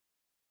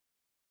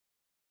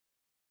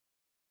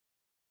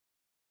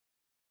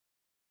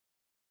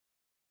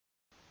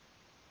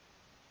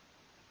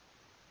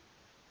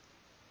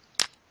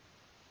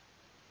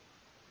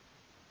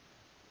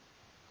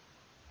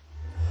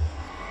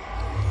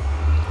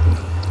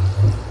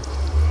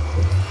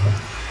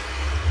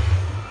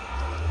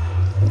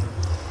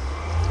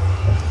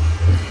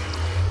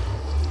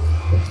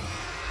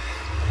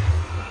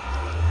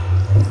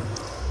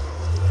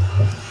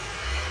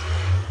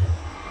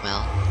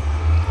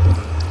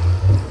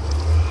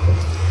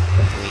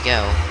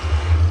go.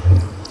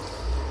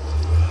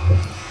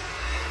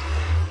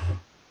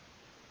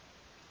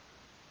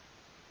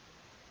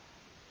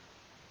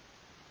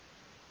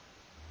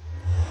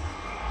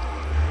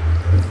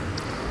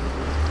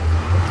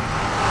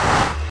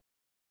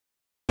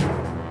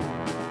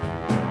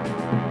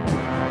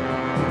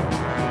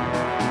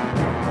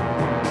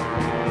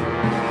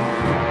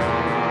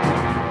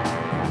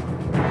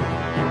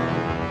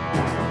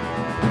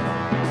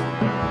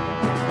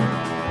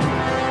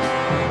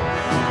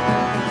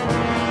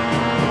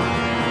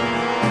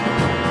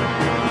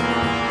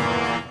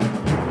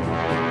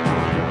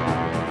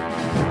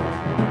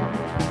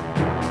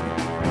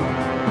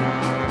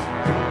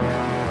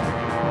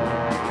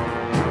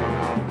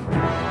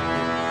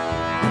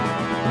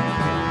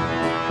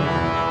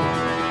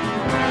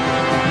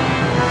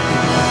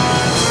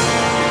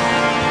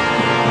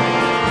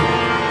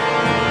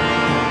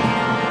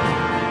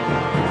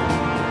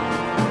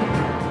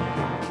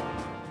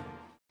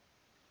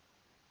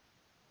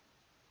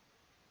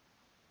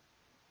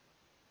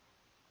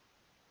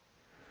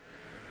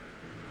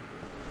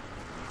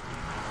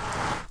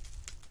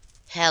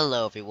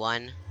 Hello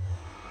everyone,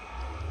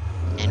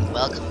 and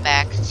welcome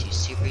back to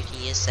Super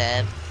Genius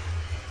Seb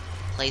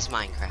Plays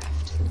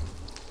Minecraft.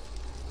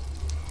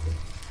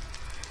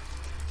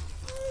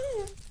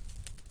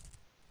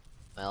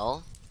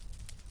 Well,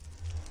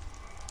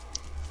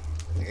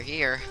 we're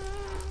here.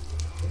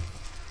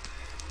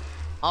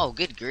 Oh,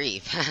 good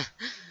grief.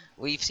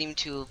 We've seemed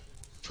to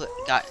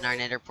gotten our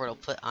Nether portal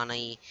put on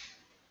a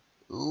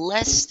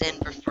less than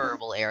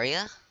preferable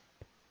area.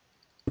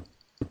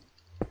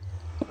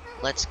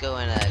 Let's go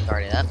and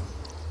guard it up.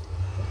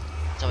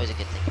 It's always a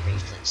good thing to bring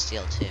flint and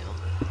steel too.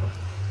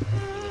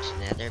 You go to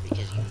Nether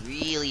because you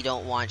really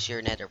don't want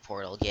your Nether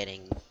portal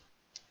getting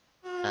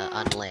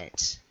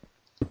unlit,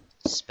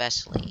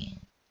 especially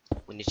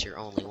when it's your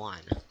only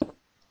one.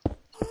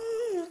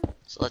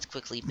 So let's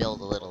quickly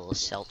build a little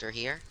shelter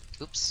here.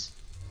 Oops.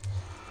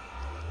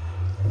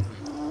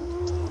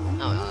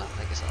 Oh,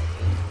 I guess I'll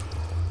do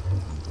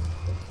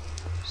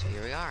it. So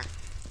here we are.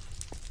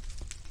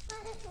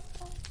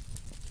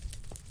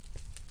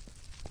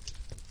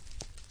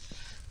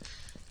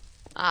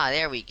 Ah,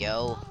 there we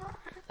go.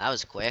 That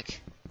was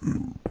quick.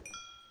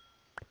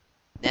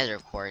 Nether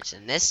quartz,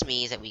 and this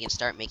means that we can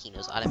start making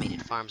those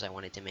automated farms I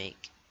wanted to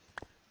make.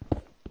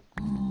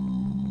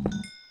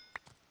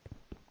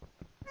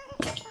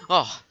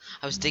 Oh,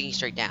 I was digging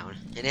straight down,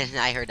 and then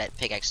I heard that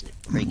pickaxe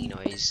breaking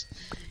noise,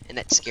 and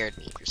that scared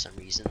me for some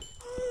reason.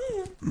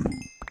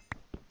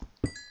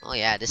 Oh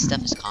yeah, this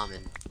stuff is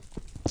common.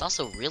 It's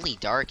also really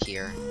dark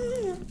here.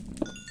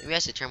 Maybe I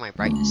should turn my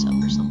brightness up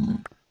or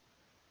something.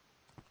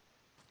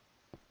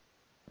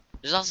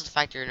 There's also the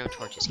fact there are no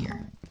torches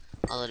here.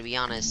 Although, to be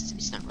honest,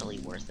 it's not really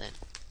worth it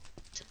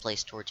to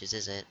place torches,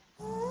 is it?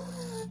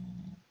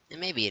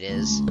 And maybe it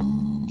is.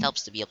 It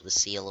helps to be able to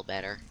see a little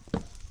better.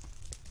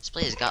 This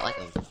place has got like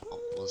a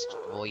almost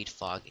void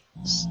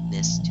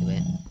fogness to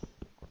it.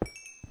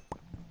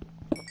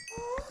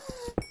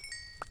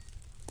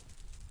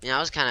 You know, I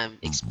was kind of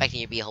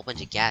expecting there to be a whole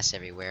bunch of gas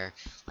everywhere,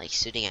 like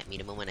shooting at me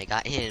the moment I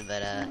got in,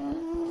 but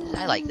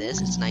I like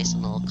this. It's nice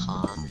and a little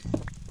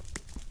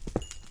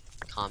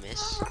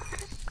calmish.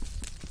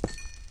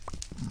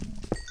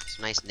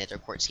 Some nice nether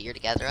quartz here to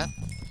gather up,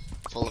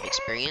 full of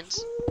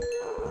experience.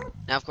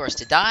 Now, of course,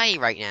 to die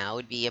right now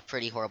would be a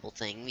pretty horrible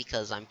thing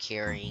because I'm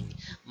carrying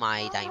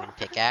my diamond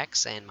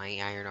pickaxe and my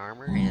iron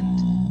armor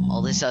and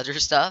all this other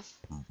stuff.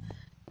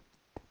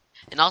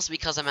 And also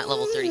because I'm at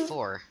level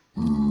 34,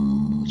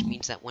 which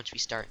means that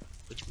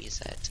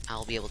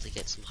I'll be able to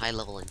get some high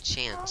level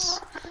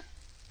enchants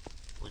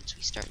once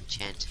we start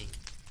enchanting.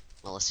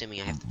 Well, assuming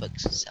I have the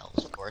books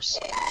themselves, of course.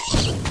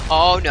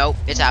 Oh no,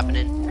 it's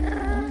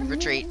happening.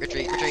 Retreat,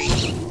 retreat, retreat.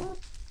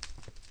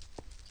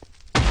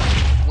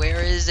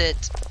 Where is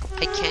it?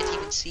 I can't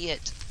even see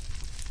it.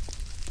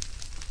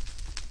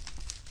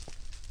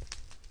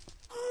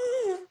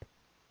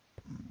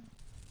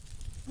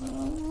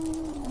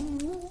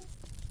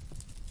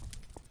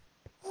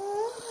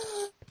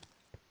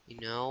 You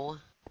know,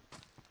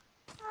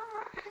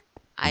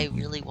 I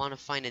really want to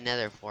find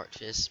another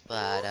fortress,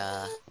 but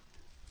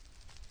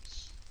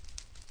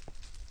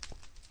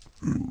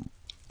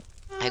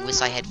I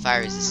wish I had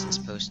fire resistance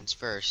potions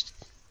first.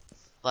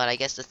 But I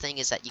guess the thing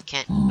is that you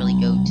can't really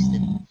go to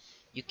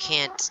you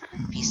can't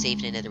be safe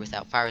in the Nether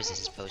without fire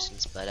resistance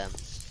potions, but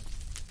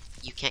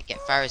you can't get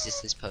fire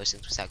resistance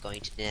potions without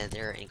going to the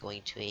Nether and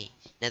going to a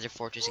Nether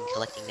fortress and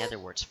collecting Nether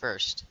warts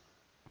first.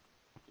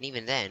 And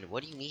even then,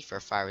 what do you need for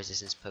a fire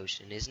resistance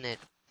potion? Isn't it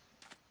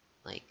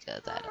like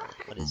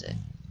what is it?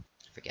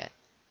 I forget.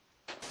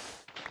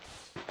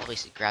 Probably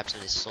should grab some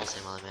of this soul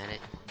sand while I'm at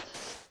it,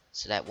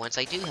 so that once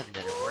I do have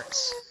Nether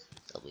warts,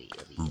 it'll be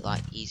a lot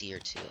easier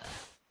to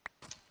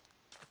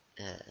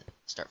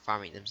start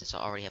farming them, since I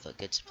already have a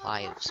good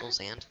supply of soul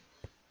sand.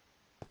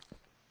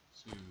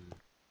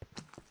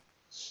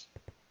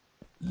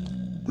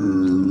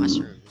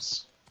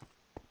 Mushrooms.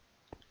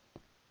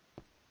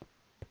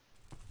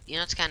 You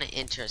know, it's kind of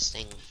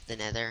interesting, the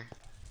Nether.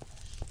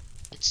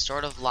 It's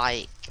sort of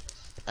like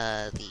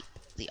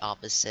the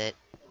opposite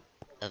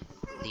of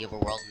the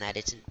overworld, in that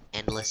it's an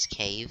endless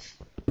cave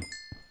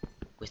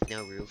with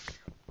no roof.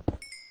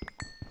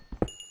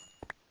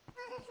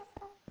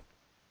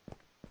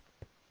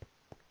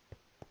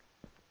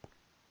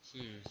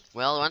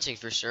 Well, one thing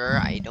for sure,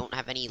 I don't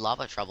have any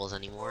lava troubles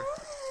anymore.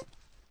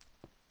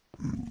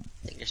 I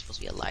think there's supposed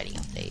to be a lighting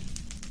update.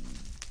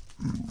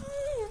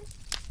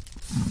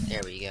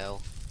 There we go.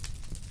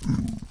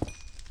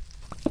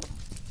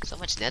 So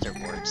much nether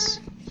quartz.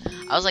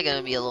 I was like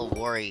gonna be a little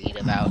worried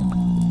about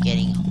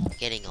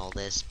getting all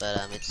this, but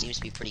it seems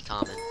to be pretty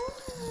common.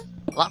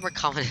 A lot more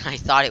common than I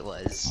thought it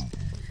was.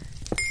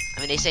 I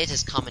mean, they say it's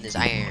as common as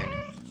iron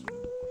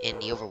in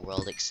the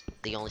overworld.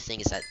 The only thing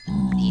is that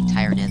the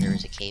entire nether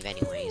is a cave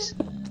anyways,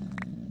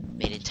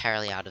 made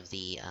entirely out of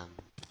the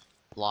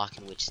block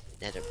in which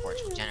nether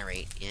quartz will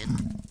generate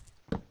in.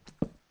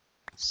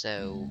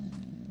 So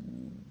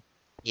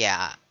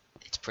yeah,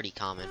 it's pretty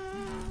common.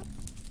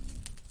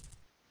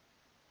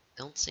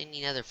 Don't see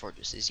any nether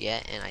fortresses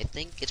yet, and I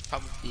think it's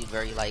probably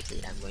very likely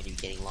that I'm going to be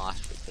getting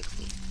lost pretty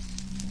quickly.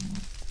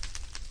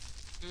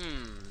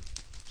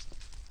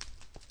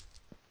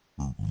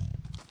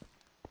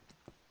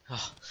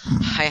 Oh,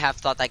 I have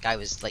thought that guy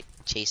was like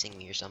chasing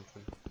me or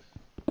something.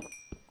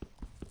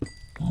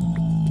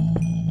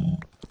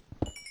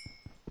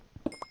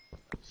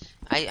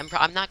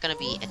 I'm not gonna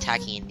be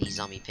attacking these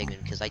zombie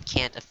pigmen because I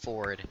can't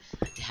afford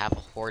to have a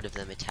horde of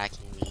them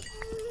attacking me.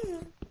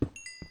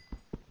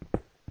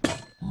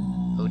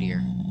 Oh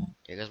dear,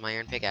 there goes my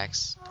iron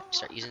pickaxe.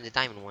 Start using the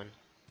diamond one,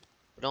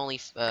 but only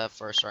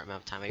for a short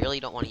amount of time. I really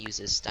don't want to use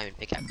this diamond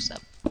pickaxe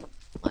up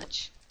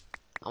much.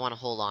 I want to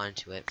hold on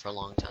to it for a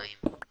long time.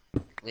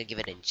 I'm gonna give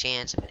it a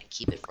chance. I'm gonna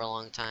keep it for a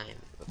long time.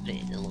 Put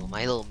it in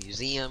my little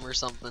museum or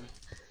something.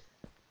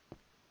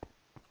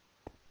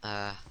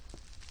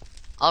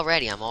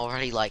 I'm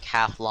already like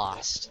half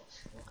lost.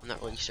 I'm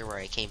not really sure where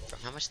I came from.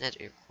 How much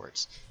nether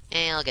quartz?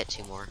 I'll get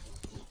 2 more,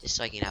 just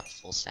so I can have a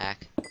full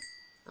stack.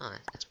 Oh,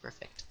 that's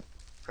perfect.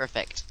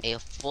 Perfect. A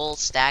full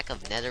stack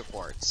of nether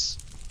quartz.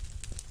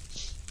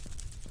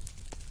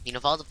 You know,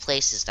 of all the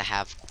places to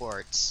have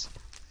quartz,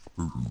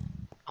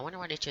 I wonder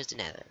why they chose the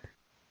nether.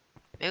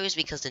 Maybe it was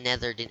because the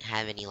nether didn't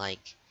have any,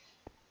 like,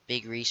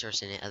 big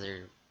resource in it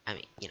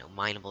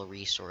mineable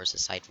resource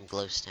aside from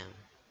glowstone.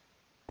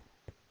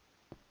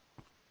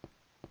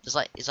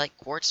 Is like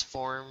quartz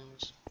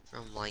formed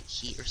from, like,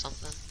 heat or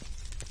something?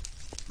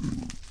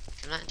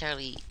 I'm not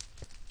entirely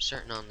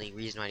certain on the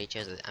reason why they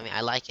chose it. I mean,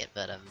 I like it,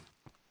 but,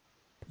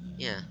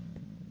 yeah.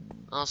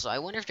 Also, I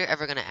wonder if they're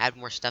ever gonna add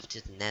more stuff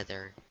to the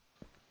nether.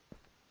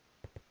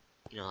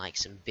 You know, like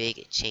some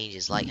big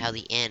changes, like how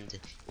the end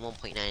in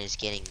 1.9 is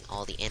getting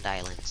all the end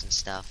islands and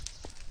stuff.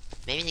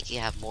 Maybe they could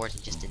have more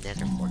than just the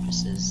nether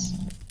fortresses.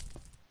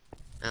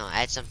 Oh,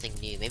 add something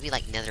new. Maybe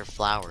like nether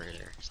flowers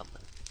or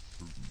something.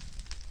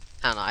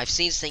 I don't know. I've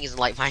seen things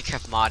like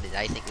Minecraft modded.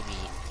 I think would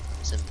be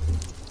some,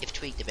 if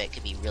tweaked a bit,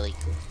 could be really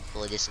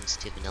cool additions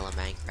to vanilla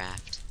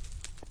Minecraft.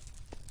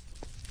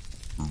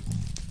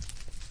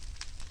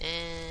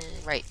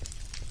 And right,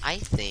 I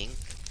think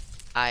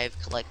I've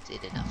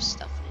collected enough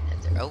stuff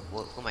in Nether. Oh,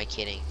 who am I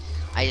kidding?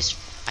 I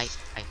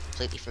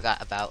completely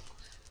forgot about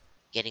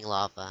getting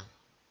lava,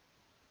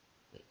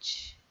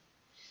 which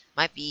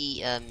might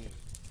be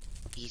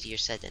easier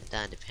said than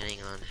done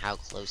depending on how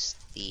close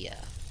the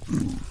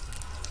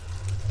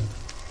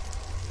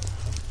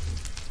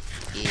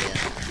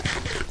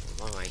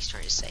what am I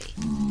trying to say?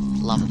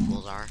 Lava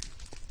pools are.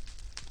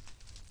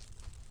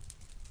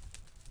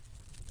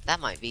 That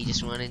might be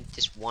just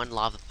one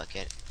lava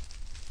bucket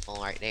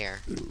full right there.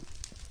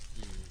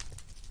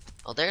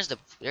 Oh, there's the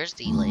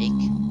lake.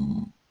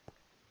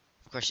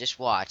 Of course, just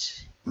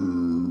watch.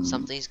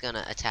 Something's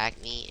gonna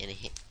attack me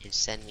and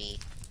send me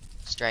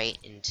straight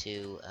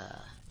into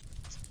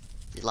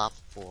the lava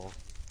pool,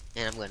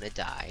 and I'm gonna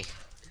die.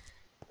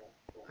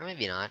 Or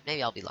maybe not.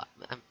 Maybe I'll be lucky.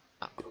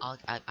 I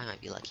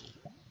might be lucky.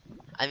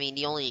 I mean,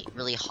 the only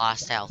really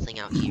hostile thing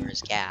out here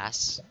is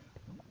gas.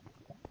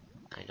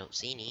 I don't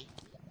see any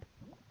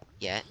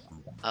yet.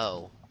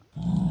 Oh,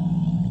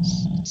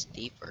 it's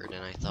deeper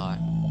than I thought.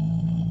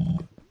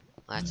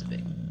 Well, that's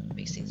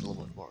makes things a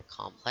little bit more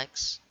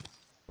complex.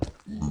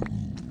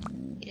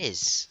 It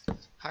is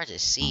hard to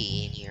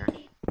see in here.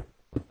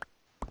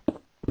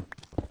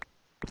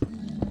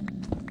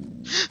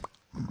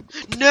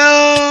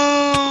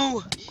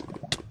 No!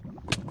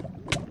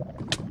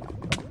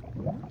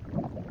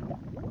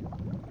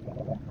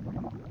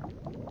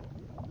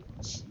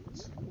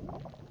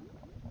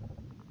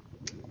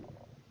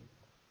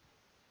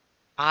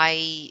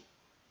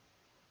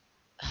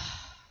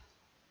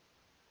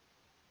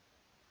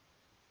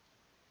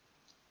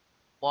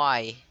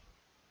 Why?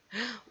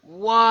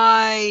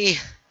 Why?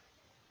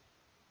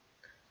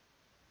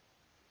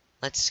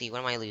 Let's see, what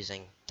am I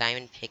losing?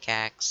 Diamond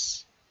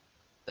pickaxe.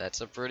 That's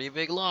a pretty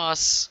big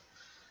loss.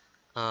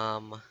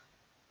 Lava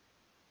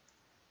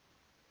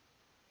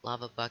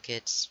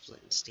buckets,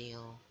 flint and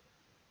steel.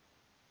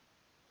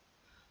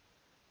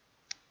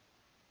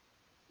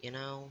 You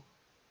know?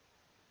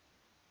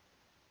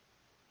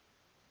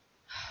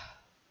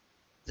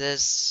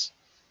 this.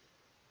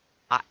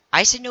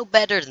 I should know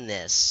better than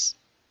this.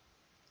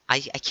 I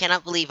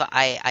cannot believe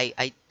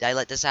I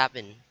let this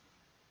happen.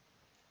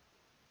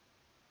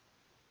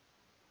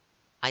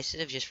 I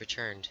should have just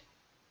returned.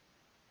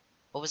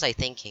 What was I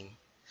thinking?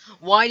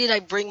 Why did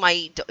I bring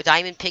my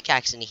diamond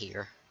pickaxe in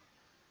here?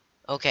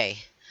 Okay.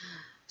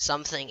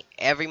 Something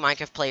every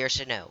Minecraft player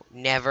should know.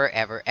 Never,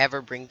 ever,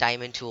 ever bring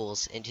diamond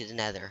tools into the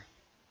Nether.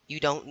 You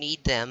don't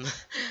need them.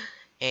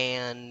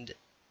 And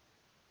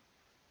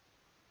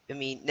I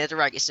mean,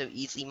 netherrack is so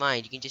easily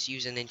mined. You can just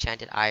use an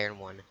enchanted iron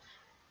one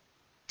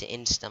to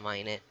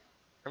insta-mine it.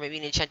 Or maybe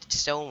an enchanted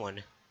stone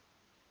one.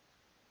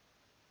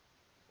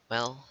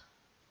 Well,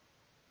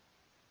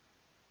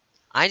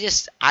 I'm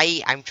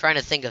trying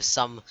to think of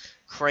some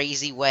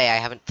crazy way I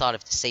haven't thought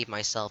of to save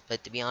myself,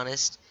 but to be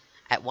honest,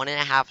 at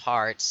 1.5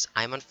 hearts,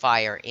 I'm on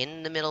fire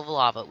in the middle of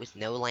lava with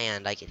no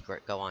land I could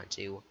go on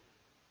to.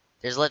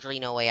 There's literally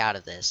no way out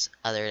of this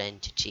other than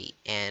to cheat,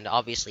 and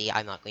obviously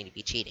I'm not going to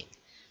be cheating.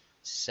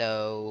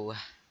 So,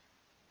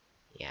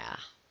 yeah.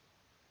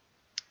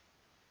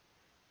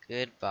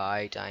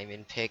 Goodbye,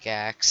 diamond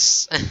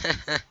pickaxe.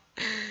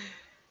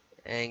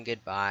 And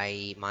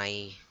goodbye,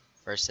 my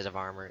first set of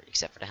armor,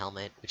 except for the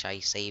helmet, which I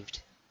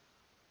saved.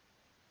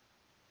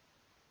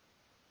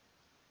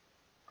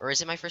 Or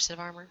is it my first set of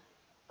armor?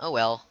 Oh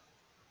well.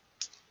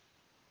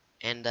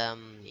 And,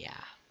 yeah.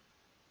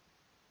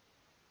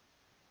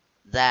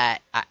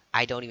 That,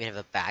 I don't even have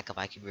a backup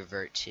I could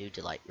revert to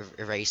like,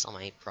 erase all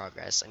my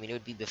progress. I mean, it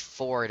would be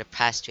before the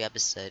past 2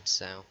 episodes,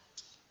 so...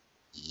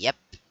 Yep.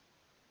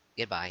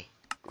 Goodbye.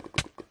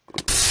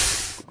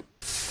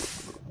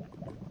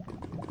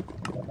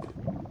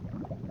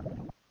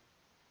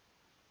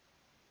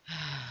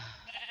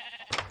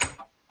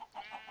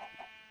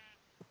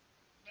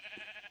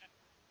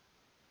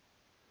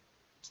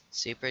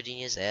 Super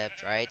genius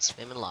app, right?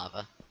 Swim in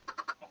lava.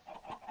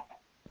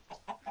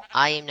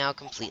 I am now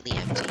completely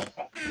empty.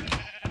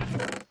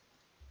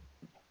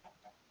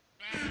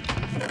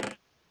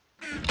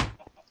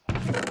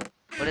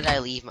 What did I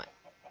leave my...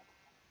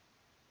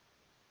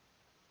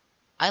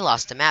 I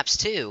lost the maps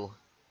too!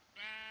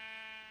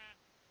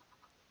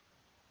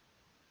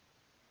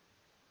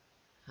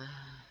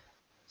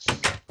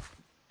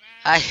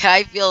 I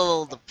feel a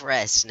little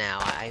depressed now.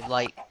 I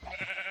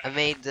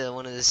made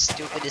one of the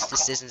stupidest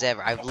decisions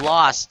ever. I've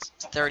lost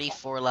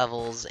 34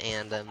 levels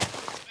and as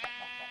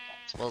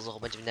well as a whole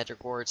bunch of nether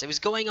quartz. It was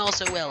going all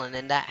so well, and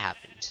then that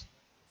happened.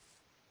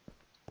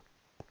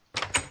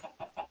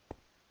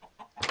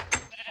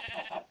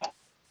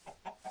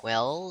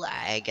 Well,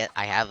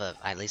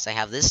 at least I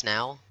have this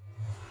now.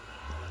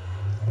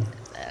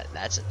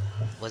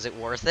 Was it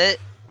worth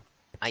it?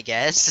 I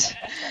guess.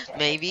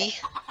 Maybe.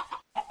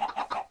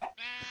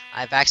 I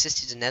have access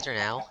to the nether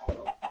now.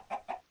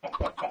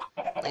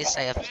 At least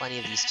I have plenty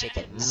of these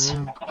chickens.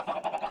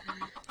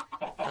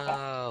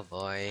 Oh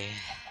boy.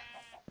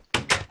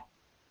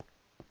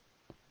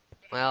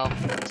 Well,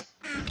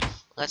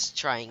 let's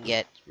try and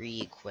get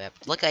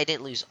re-equipped. Look, I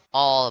didn't lose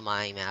all of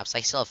my maps.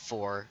 I still have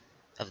 4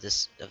 of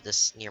this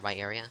nearby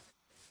area.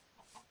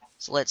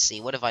 So let's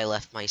see, what have I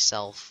left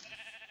myself?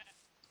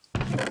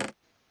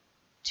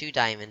 2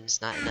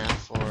 diamonds, not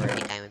enough for a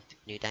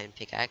new diamond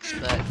pickaxe,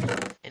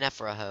 but enough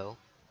for a hoe.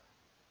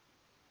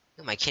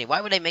 Who am I kidding?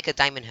 Why would I make a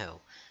diamond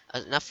hoe?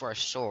 Enough for a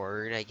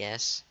sword, I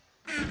guess.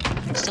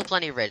 Still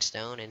plenty of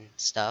redstone and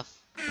stuff.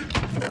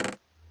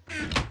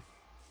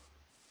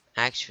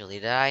 Actually,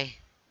 did I?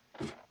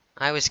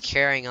 I was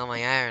carrying all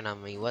my iron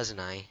on me, wasn't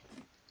I?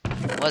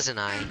 Wasn't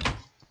I?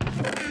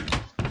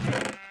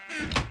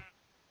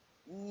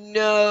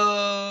 No!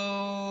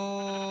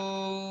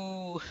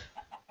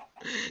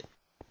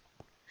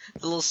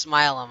 The little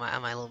smile on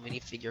my little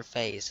minifigure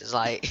face is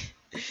like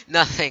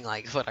nothing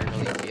like what I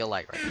really feel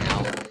like right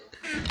now.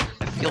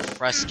 I feel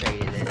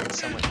frustrated and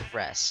somewhat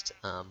depressed.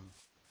 What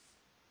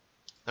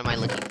am I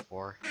looking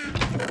for?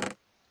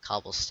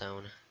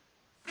 Cobblestone.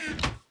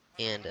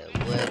 And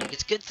wood.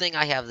 It's a good thing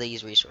I have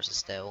these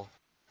resources though.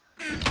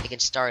 I can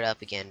start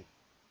up again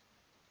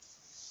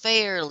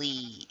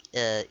fairly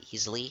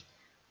easily.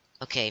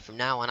 Okay, from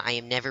now on I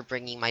am never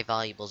bringing my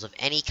valuables of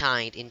any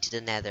kind into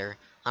the nether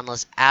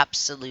unless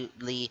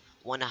absolutely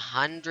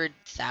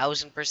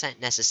 100,000%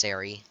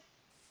 necessary.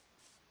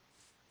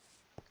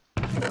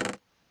 In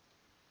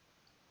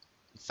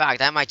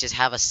fact, I might just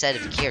have a set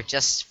of gear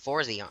just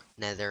for the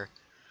nether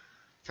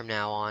from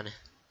now on,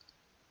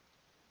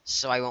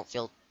 so I won't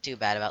feel too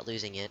bad about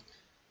losing it.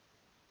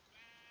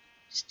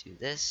 Just do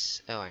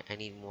this. Oh, I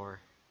need more.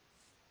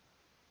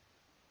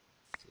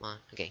 Come on,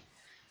 okay.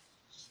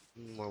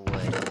 More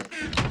wood.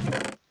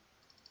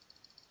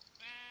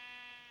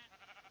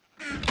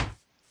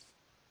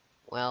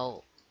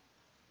 Well,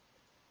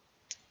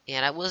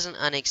 yeah, that was an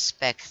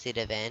unexpected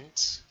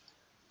event.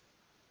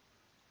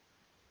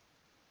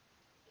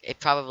 It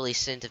probably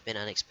shouldn't have been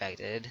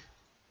unexpected.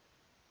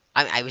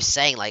 I was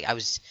saying, like, I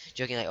was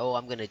joking, like, oh,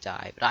 I'm gonna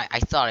die. But I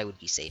thought I would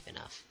be safe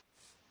enough.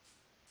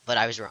 But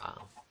I was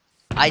wrong.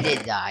 I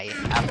did die,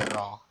 after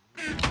all.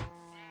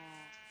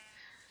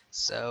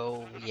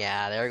 So,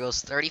 yeah, there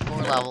goes 34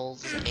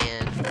 levels,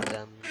 and,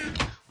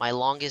 my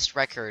longest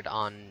record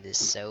on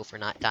this for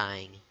not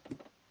dying.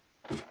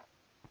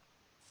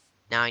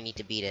 Now I need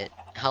to beat it.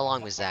 How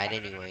long was that,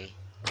 anyway?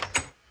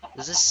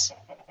 Does this...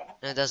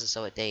 No, it doesn't say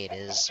what day it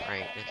is.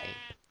 Right, okay.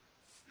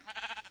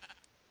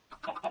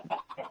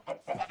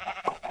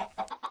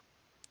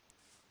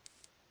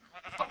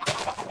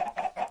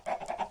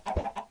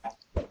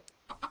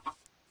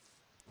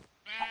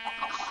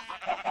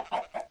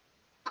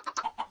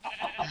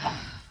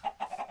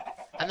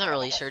 I'm not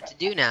really sure what to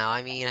do now.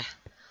 I mean,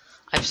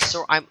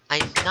 I'm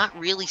not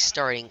really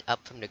starting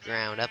up from the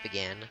ground up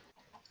again,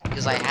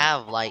 because I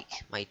have like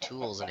my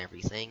tools and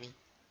everything.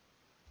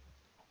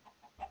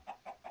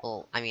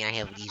 Well, I mean, I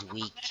have these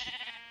weak,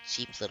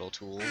 cheap little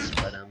tools,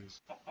 but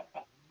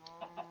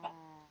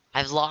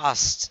I've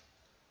lost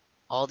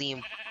all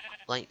the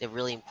like the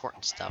really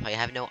important stuff. I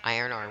have no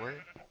iron armor.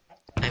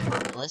 I'm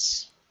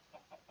homeless.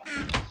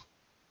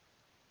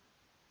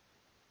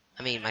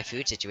 I mean, my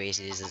food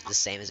situation is the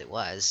same as it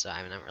was, so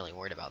I'm not really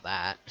worried about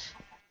that.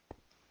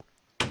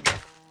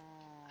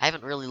 I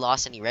haven't really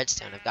lost any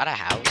redstone. I've got a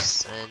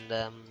house,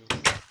 and,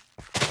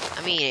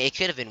 I mean, it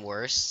could have been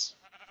worse.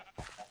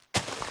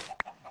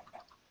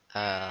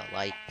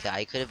 Like,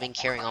 I could have been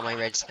carrying all my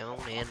redstone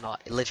and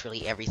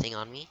literally everything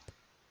on me.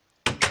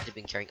 I could have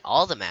been carrying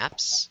all the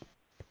maps.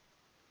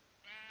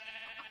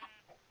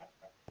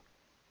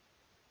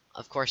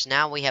 Of course,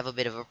 now we have a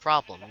bit of a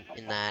problem,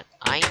 in that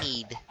I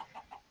need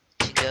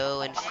to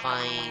go and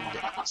find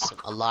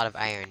a lot of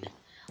iron.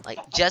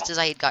 Like, just as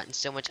I had gotten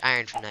so much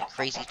iron from that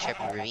crazy trip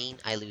in the ravine,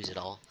 I lose it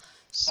all.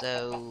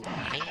 So,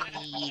 I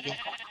need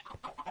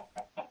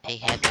a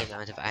heavy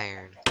amount of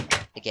iron.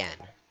 Again.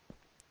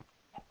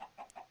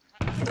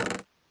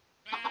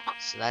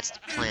 So that's the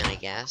plan, I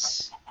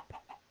guess.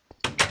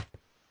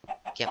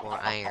 Get more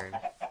iron.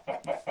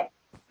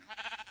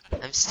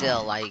 I'm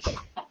still, like,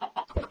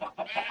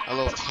 a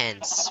little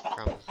tense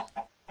from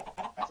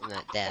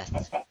that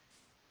death.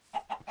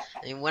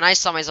 I mean, when I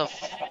saw myself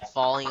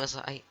falling, I was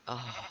like,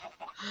 oh.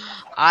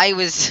 I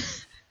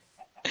was...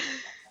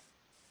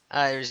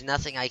 there's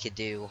nothing I could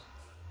do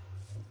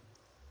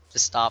to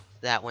stop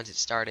that once it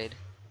started.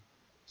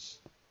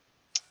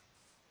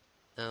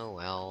 Oh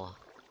well.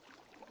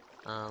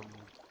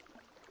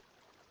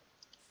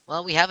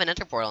 Well, we have an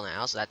enter portal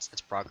now, so that's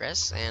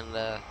progress, and,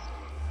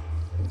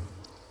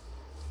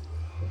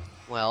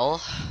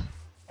 well,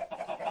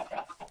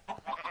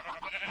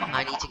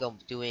 I need to go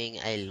doing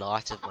a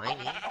lot of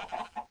mining.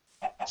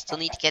 Still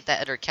need to get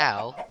that other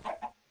cow.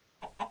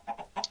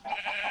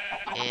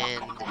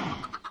 And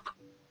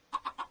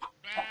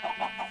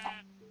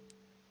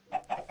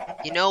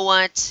you know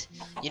what?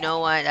 You know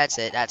what? That's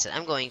it. That's it.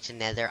 I'm going to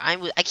Nether. I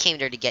came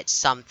there to get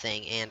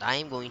something, and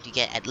I'm going to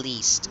get at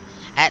least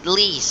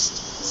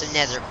some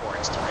Nether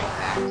quartz to bring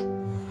back.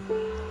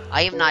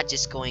 I am not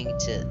just going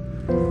to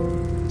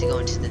go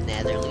into the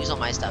Nether, lose all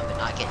my stuff, and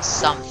not get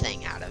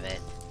something out of it.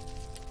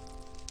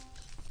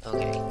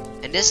 Okay.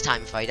 And this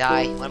time, if I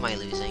die, what am I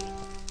losing?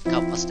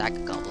 A stack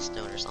of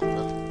cobblestone or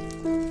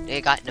something.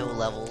 They got no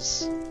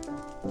levels.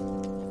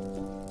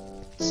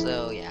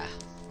 So, yeah.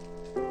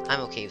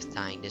 I'm okay with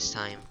dying this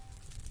time.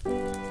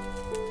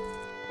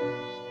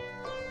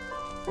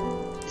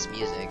 This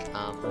music,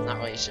 I'm not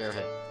really sure if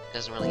it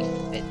doesn't really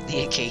fit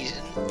the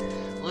occasion.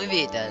 Well,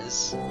 maybe it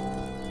does.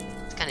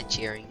 It's kind of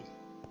cheering.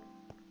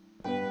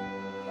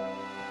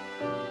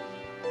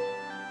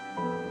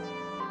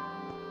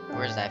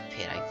 Where's that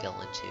pit I fell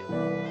into?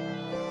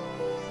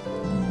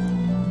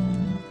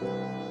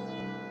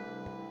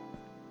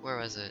 Where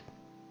was it?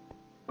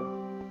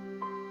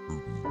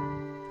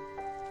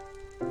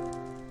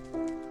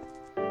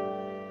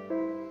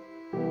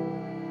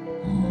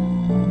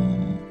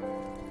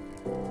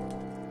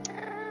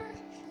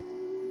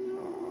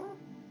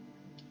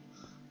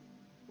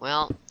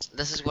 Well,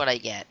 this is what I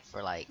get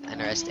for, like,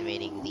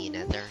 underestimating the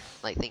Nether.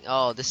 Like, think,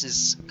 oh, this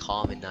is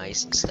calm and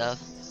nice and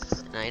stuff,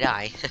 and I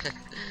die.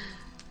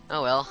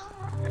 Oh well.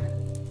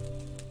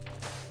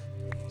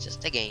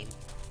 Just a game.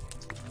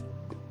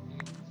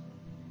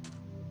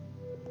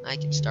 I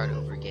can start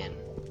over again.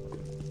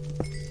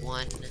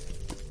 1,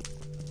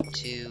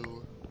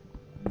 2,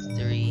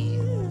 3,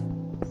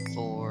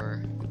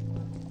 4,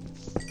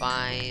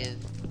 5,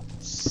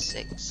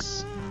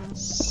 6,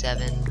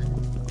 7,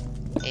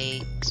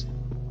 8,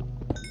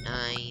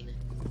 9,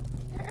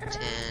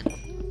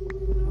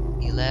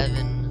 10,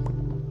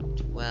 11,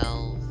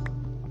 12,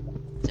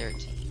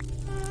 13.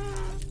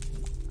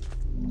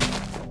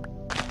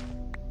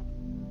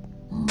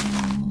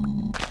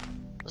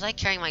 Was I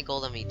carrying my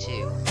gold on me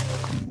too?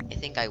 I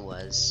think I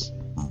was.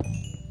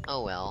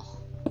 Oh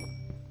well.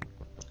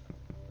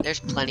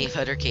 There's plenty of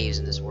other caves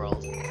in this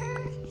world.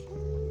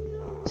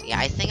 So yeah,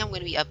 I think I'm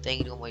going to be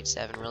updating to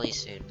 1.7 really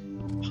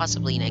soon.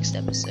 Possibly next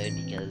episode,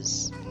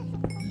 because...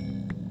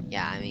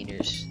 yeah, I mean,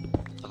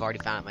 I've already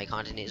found out my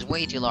content is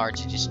way too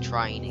large to just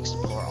try and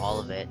explore all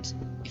of it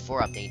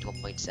before updating to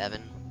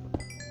 1.7.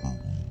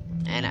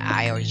 And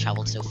I already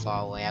traveled so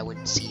far away, I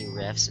wouldn't see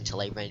rifts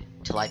until I've been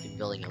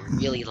building a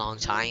really long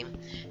time,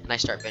 and I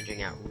start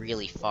venturing out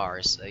really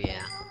far. So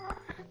yeah,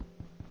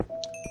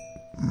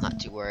 not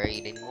too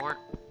worried anymore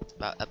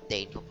about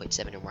update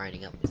 1.7 and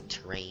winding up with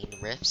terrain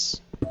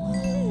rifts.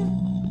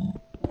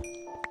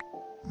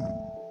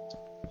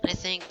 I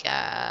think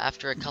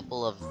after a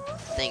couple of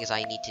things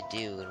I need to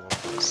do in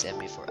 1.7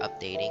 before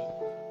updating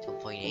to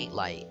 1.8,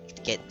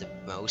 like get the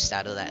most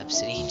out of that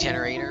obsidian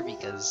generator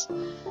because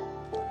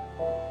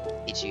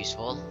it's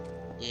useful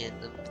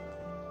and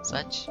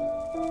such.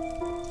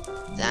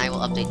 Then I will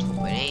update to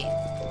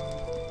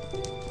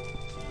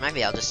 1.8.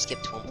 Maybe I'll just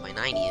skip to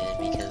 1.9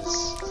 even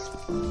because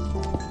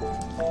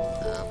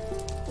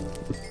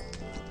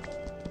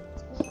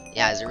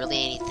yeah, is there really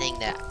anything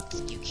that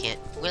you can't?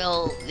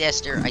 Well,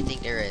 yes, I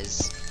think there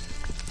is.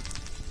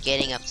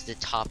 Getting up to the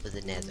top of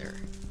the Nether.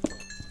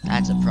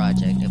 That's a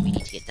project that we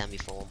need to get done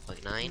before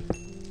 1.9.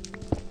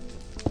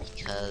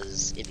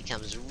 Because it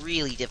becomes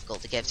really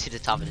difficult to get to the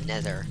top of the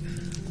Nether.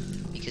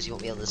 Because you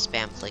won't be able to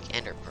spam click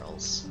ender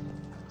pearls.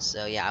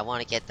 So yeah, I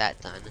want to get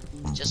that done.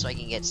 Just so I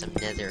can get some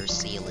Nether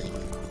ceiling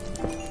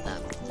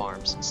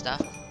farms and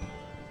stuff.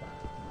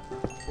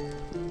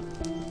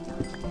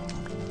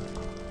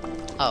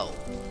 Oh.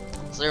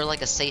 So there's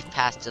like a safe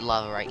path to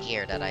lava right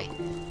here that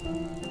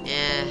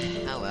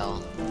oh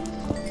well.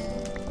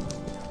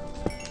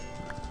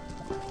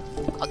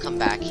 I'll come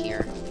back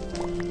here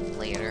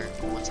later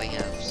once I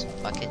have some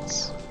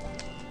buckets.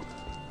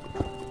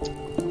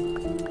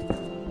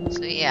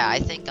 So yeah, I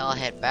think I'll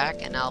head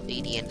back and I'll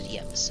be the end of the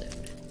episode.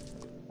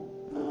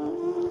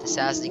 This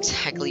hasn't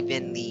exactly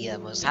been the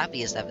most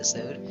happiest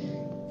episode.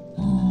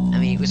 I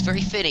mean, it was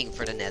very fitting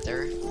for the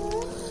Nether.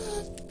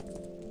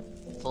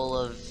 Full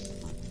of...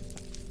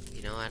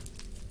 You know what?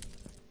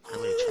 I'm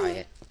gonna try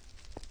it.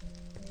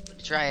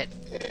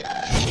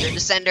 You're a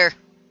descender!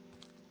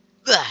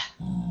 Ugh.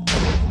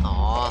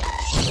 Aww.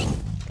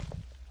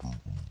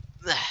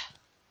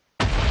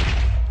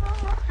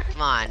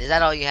 Come on, is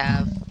that all you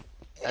have?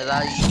 Is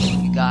that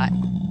all you got?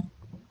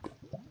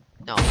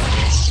 No,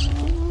 miss.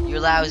 You're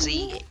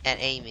lousy at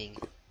aiming.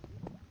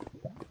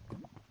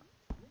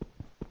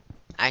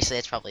 Actually,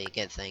 that's probably a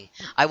good thing.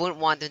 I wouldn't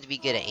want them to be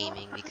good at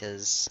aiming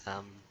because,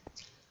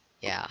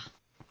 yeah.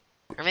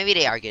 Or maybe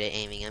they are good at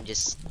aiming, I'm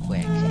just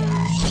quick.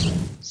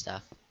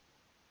 Stuff.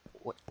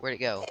 Where'd it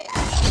go?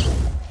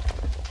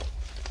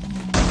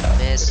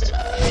 Missed.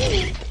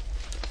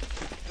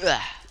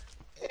 Ugh.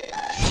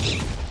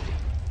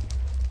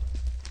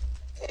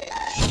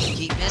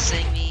 Keep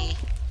missing me.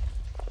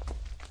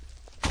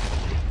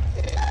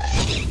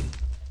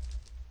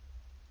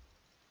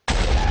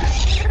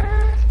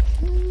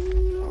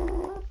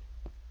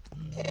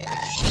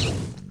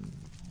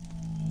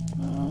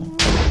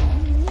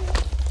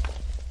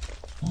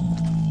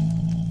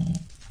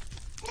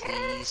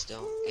 Please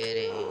don't get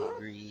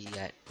angry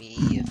at me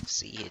if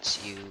C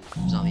hits you,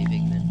 zombie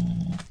pigman.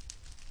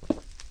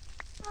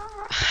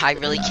 I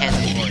really can't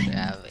afford to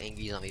have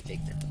angry zombie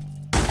pigmen.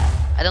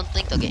 I don't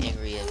think they'll get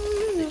angry if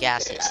the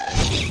gas hits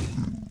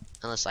them,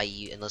 unless I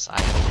hit the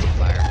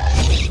fireball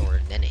with the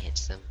sword and then it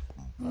hits them.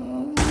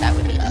 That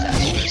would be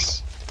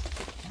disastrous.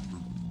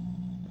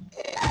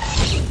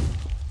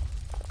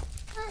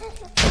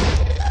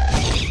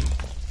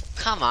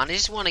 Come on, I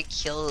just want to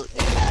kill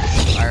the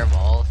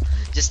fireball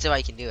just so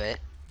I can do it.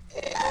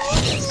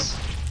 Yes.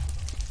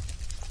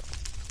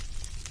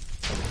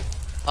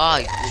 Oh,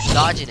 you're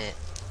dodging it.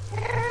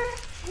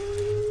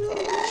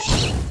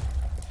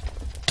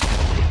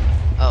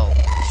 Oh.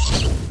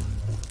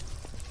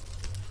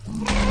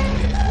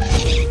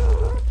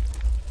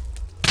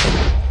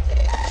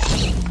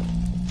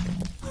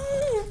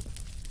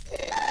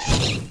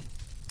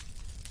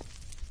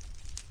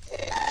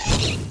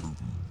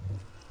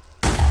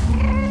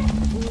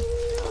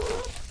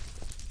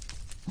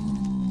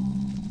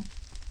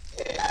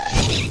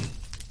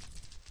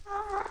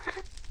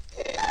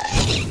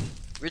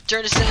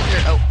 Return to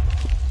sender. Oh.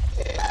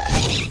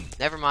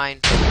 Never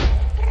mind.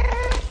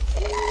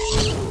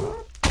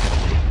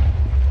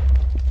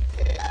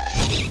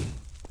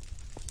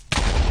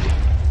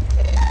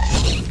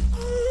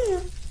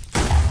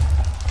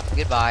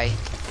 Goodbye.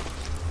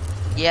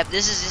 Yep,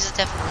 this is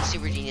definitely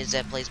Super Genius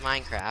that plays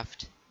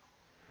Minecraft.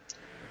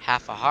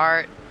 Half a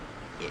heart.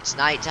 It's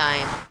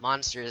nighttime.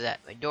 Monsters at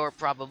my door,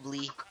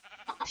 probably.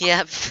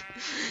 Yep.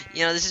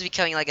 You know, this is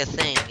becoming like a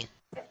thing.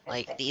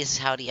 Like, this is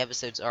how the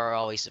episodes are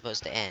always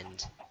supposed to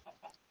end.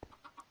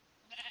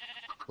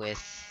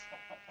 With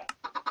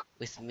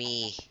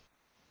me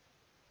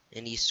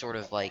in these sort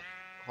of, like,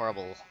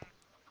 horrible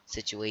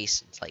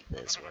situations like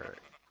this where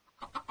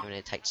I'm in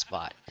a tight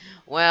spot.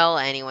 Well,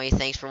 anyway,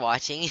 thanks for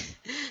watching.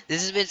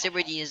 This has been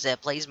Super Genius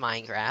that plays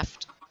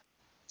Minecraft.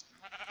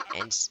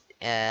 And,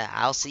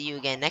 I'll see you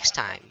again next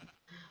time.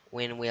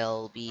 When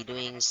we'll be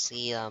doing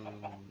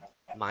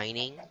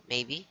mining,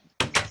 maybe.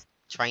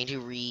 Trying to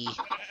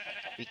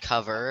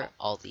recover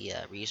all the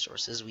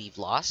resources we've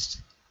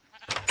lost.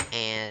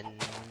 And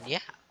yeah,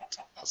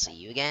 I'll see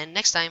you again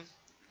next time.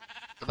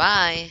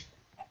 Goodbye.